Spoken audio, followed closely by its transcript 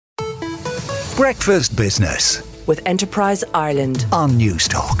Breakfast Business with Enterprise Ireland on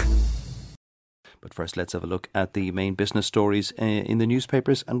Newstalk. But first, let's have a look at the main business stories in the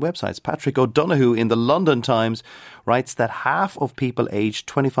newspapers and websites. Patrick O'Donoghue in the London Times writes that half of people aged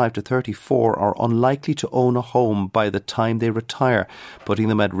 25 to 34 are unlikely to own a home by the time they retire, putting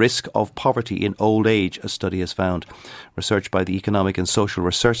them at risk of poverty in old age, a study has found. Research by the Economic and Social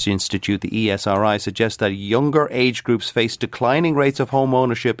Research Institute, the ESRI, suggests that younger age groups face declining rates of home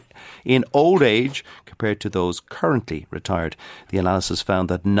ownership in old age compared to those currently retired. The analysis found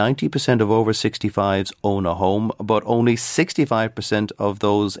that 90% of over 65s own a home, but only 65% of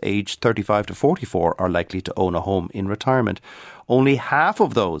those aged 35 to 44 are likely to own a home in retirement. Only half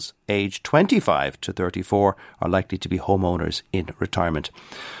of those aged 25 to 34 are likely to be homeowners in retirement.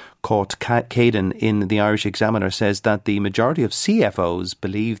 Caught Caden in the Irish Examiner says that the majority of CFOs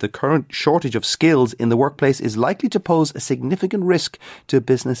believe the current shortage of skills in the workplace is likely to pose a significant risk to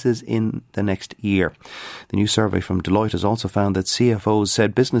businesses in the next year. The new survey from Deloitte has also found that CFOs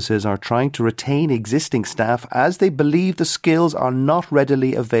said businesses are trying to retain existing staff as they believe the skills are not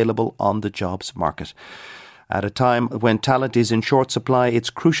readily available on the jobs market. At a time when talent is in short supply, it's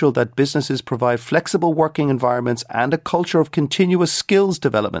crucial that businesses provide flexible working environments and a culture of continuous skills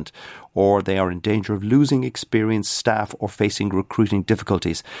development, or they are in danger of losing experienced staff or facing recruiting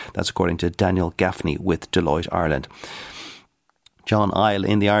difficulties. That's according to Daniel Gaffney with Deloitte Ireland. John Isle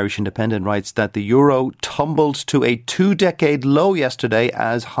in the Irish Independent writes that the euro tumbled to a 2-decade low yesterday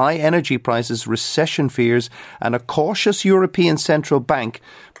as high energy prices, recession fears and a cautious European Central Bank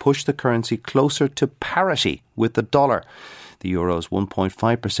pushed the currency closer to parity with the dollar. The euro's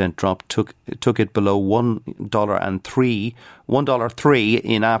 1.5% drop took it below $1.03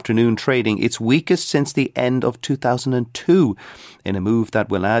 in afternoon trading, its weakest since the end of 2002, in a move that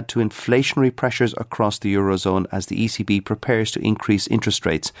will add to inflationary pressures across the Eurozone as the ECB prepares to increase interest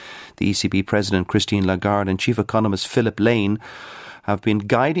rates. The ECB President Christine Lagarde and Chief Economist Philip Lane have been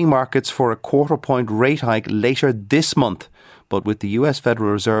guiding markets for a quarter-point rate hike later this month. But with the US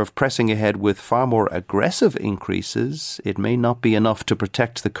Federal Reserve pressing ahead with far more aggressive increases, it may not be enough to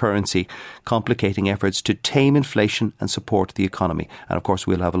protect the currency, complicating efforts to tame inflation and support the economy. And of course,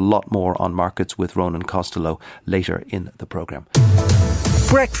 we'll have a lot more on markets with Ronan Costello later in the programme.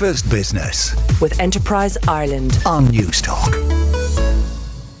 Breakfast Business with Enterprise Ireland on Newstalk.